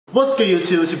What's good,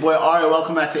 YouTube? It's your boy Ari.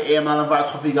 Welcome back to AML and Vibes.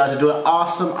 Hope you guys are doing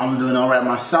awesome. I'm doing alright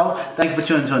myself. Thank you for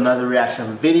tuning to another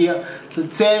reaction video.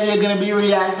 Today we're gonna be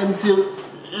reacting to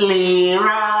Leroy.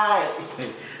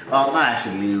 Well, not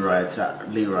actually Leroy.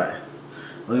 Leroy.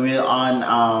 We're gonna be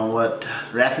on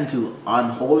reacting to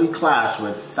Unholy Clash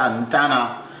with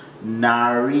Santana,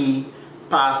 Narine,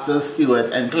 Pastor Stewart,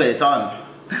 and Clayton.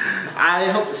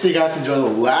 I hope you guys enjoyed the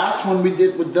last one we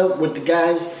did with the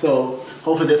guys. So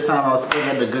hopefully this time I'll still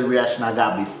get the good reaction I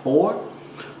got before.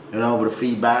 You know, with the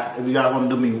feedback. If you guys want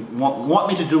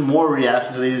me to do more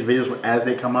reactions to these videos as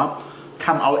they come out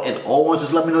at all,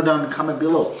 just let me know down in the comment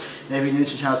below. And if you're new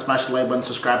to the channel, smash the like button,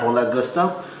 subscribe, all that good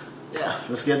stuff. Yeah,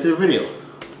 let's get to the video.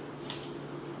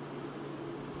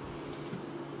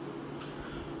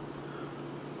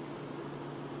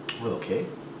 We're okay.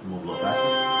 Move a little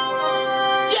faster.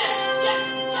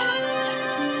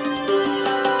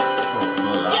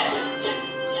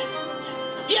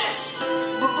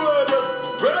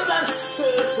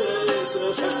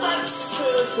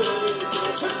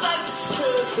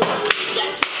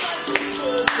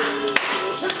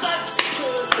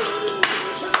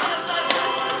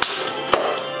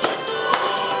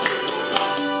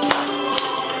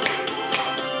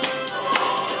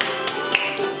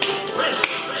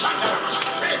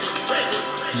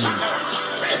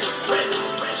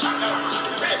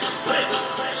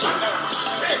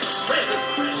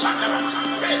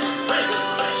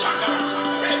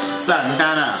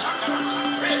 Santana.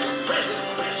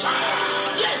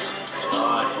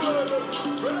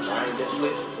 This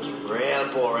place is real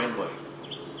boring, boy.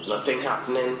 Nothing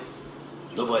happening.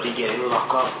 Nobody getting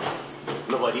locked up.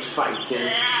 Nobody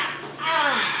fighting.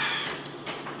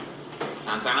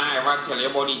 Santana ever tell you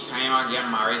about the time I get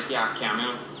married to a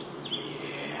camel?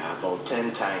 Yeah, about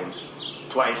 10 times.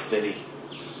 Twice today.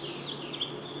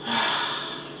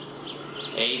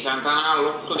 Hey, Santana,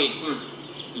 look Clayton.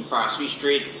 He passed me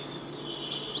straight.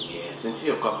 Yeah, since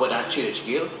you hook up with that church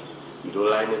girl, you don't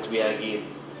line with me again.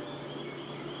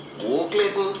 Oh,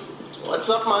 Clayton, what's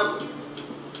up, man?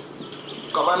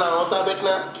 Come on out a bit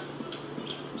now.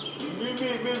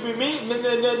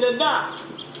 Nah.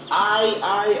 I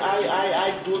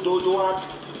don't have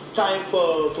time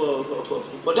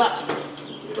for that.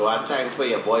 You don't have time for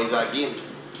your boys again.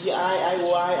 Yeah, I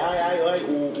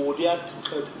only have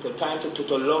the time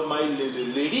to love my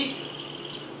lady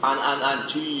and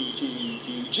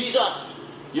Jesus.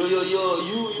 You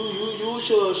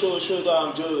should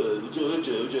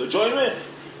join me.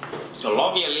 To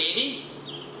love your lady?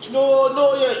 No,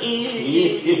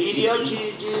 idiot,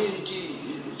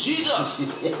 Jesus.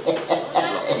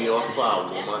 Love your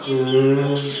father, woman.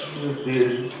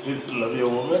 Love your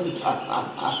woman.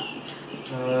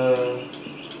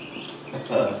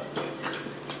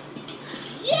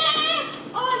 Yes!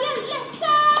 Oh, you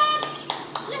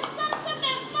listen to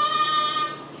me, man.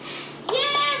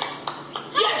 Yes!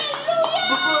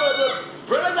 Hallelujah!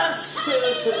 Brothers and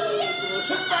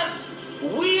sisters,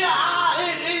 we are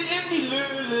in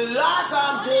the last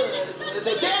days,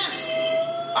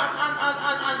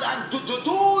 and do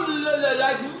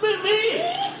like me,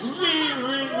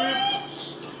 repent,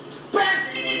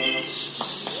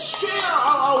 stray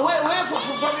away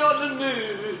from your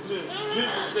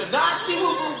nasty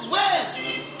ways.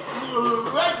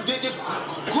 Right, the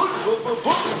good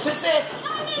book say,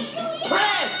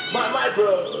 pray, my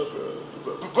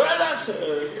brothers and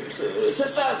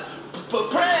sisters,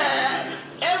 pray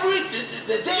every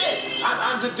day,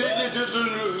 and the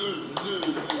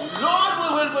Lord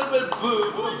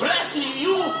will bless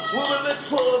you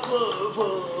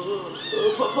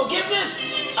for forgiveness,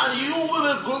 and you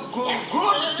will grow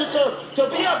to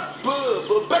be a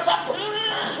better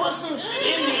person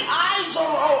in the eyes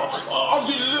of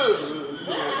the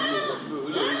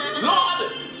Lord.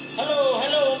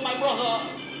 Hello, my brother.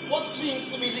 What seems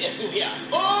to be the issue here?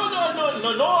 Oh,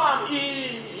 no,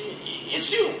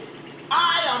 issue.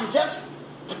 I am just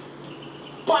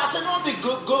passing on the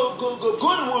good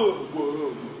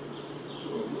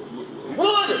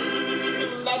word.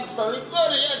 That's very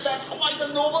good. Yes, that's quite a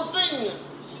noble thing.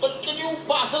 But can you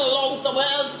pass it along somewhere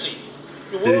else, please?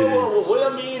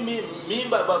 What do you mean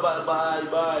by that?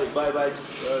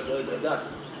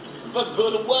 The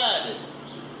good word.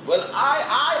 Well,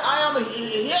 I am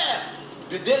here.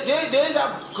 There's a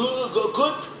good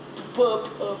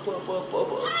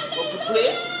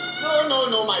place.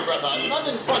 No, my brother. Not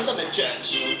in front of the church.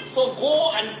 So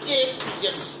go and take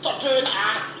your stuttering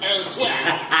ass elsewhere.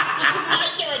 This is my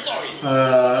territory.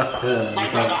 My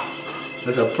brother.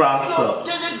 That's a process. No,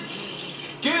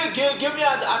 give me a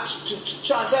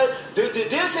chance. This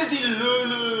is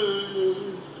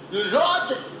the Lord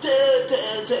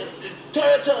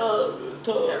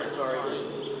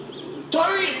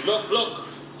Narine, look.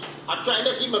 I'm trying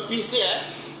to keep my peace here.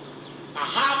 I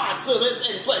have a service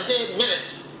in 28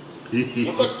 minutes.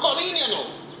 You could call in, you know.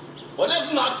 But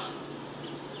if not,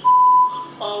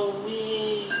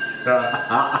 away.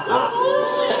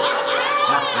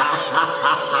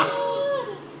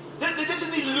 This is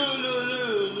the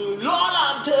Lord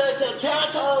of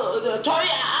territory.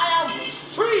 I am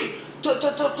free to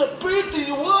preach the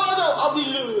word of the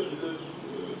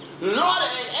Lord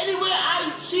anywhere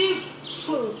I see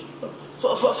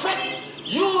for fit.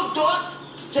 You don't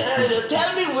tell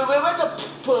me where to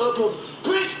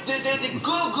preach the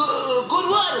good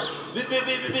word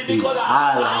because I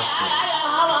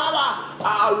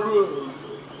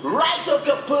right to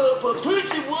preach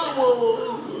the word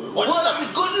of the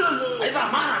good. It's a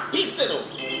man of peace, you know.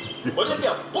 But if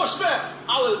you push me, I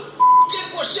will f***ing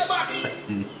push you back.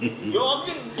 You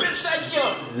ugly bitch like you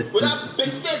with that big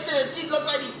face and the teeth look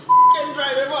like the f***ing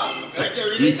driver. Like you're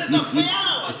related to fear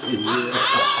or what?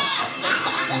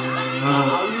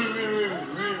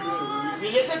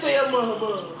 Related to your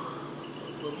mother.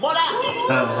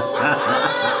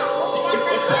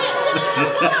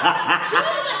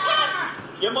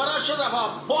 Your mother should have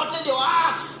aborted your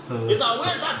ass. It's a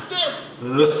waste of space.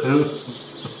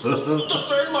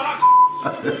 Stuttering mother.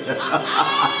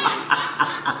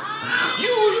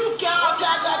 You can't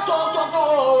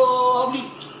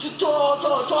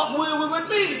talk with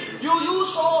me. You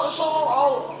so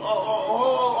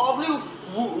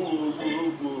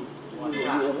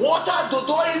water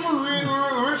don't even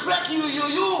reflect you. He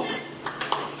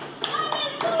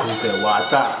said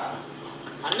water.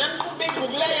 And then big Google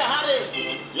you had it.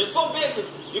 You're so big,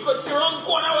 you could see wrong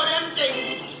corner with them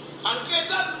thing. And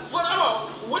Clayton, forever,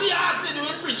 what do you have to do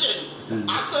in preaching?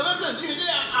 Our service is usually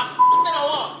a f***ing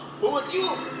hour. But with you,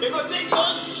 it could take you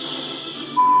on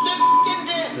f***ing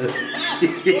day.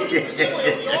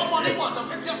 Your money want to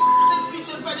fix your f***ing speech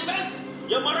impediment.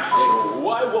 Your mother.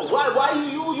 Why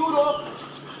you don't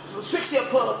fix your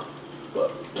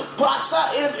pastor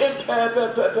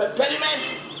impediment?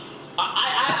 I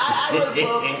will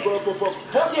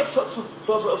post your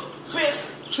face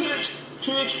three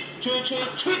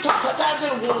times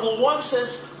in one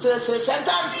sentence.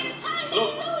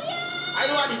 Look, I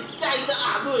don't have the time to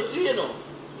argue with you, you know.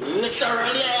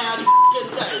 Literally, I have the f***ing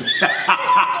time.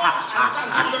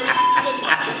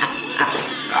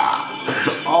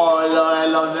 Oh, I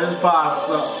love this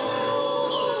pastor.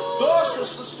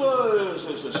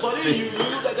 Study you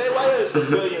that guy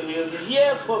you're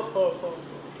here for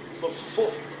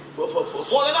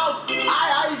falling out. I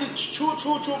did true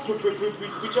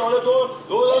preach all of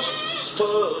those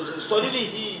study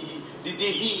the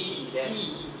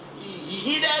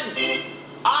hidden.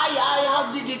 I have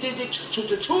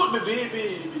the truth, baby,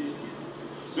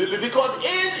 because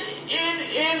in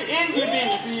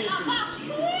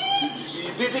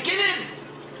the beginning,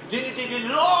 the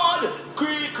Lord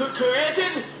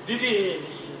created the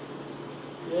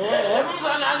heavens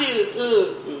and the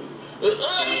earth.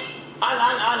 And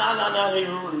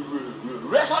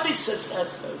rest on this.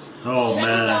 Oh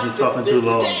man, he's talking too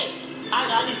low.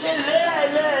 And he said,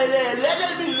 let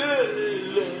there be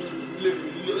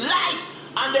light.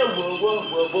 And there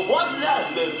was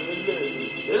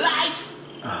light.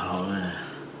 Oh man.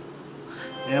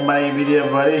 Everybody be there,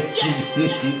 buddy. Yes.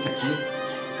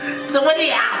 So what are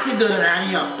you actually doing around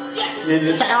here? Yes.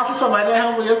 You try to ask somebody to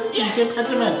help with your speech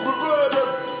impediment.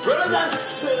 Brothers and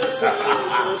sisters.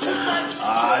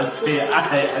 See, I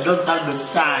don't have the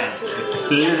time.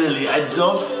 Literally, I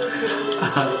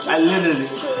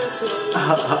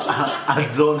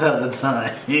don't have the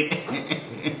time.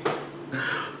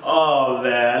 Oh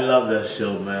man, I love that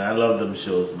show, man. I love them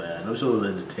shows, man. Them shows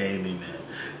entertain me, man.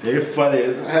 They're funny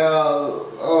as hell.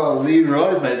 Oh,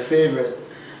 Leroy's my favorite.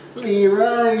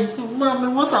 Leroy, mommy,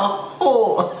 what's a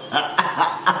hole?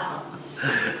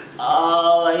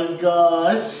 Oh my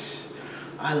gosh,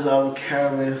 I love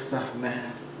caravan stuff,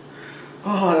 man.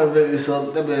 Oh,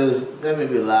 that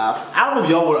made me laugh. I don't know if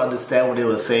y'all would understand what they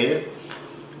were saying.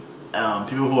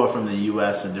 People who are from the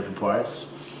U.S. and different parts,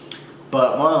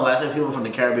 but more than likely, people from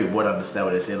the Caribbean would understand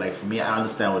what they say. Like for me, I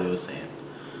understand what they were saying.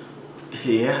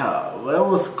 Yeah, well, it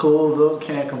was cool though.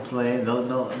 Can't complain. No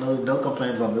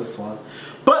complaints on this one.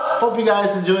 But hope you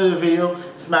guys enjoyed the video.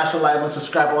 Smash the like button,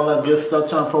 subscribe, all that good stuff.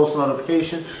 Turn on post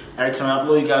notification. Every time I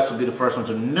upload, you guys will be the first one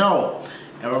to know.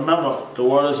 And remember, the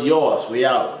world is yours. We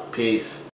out. Peace.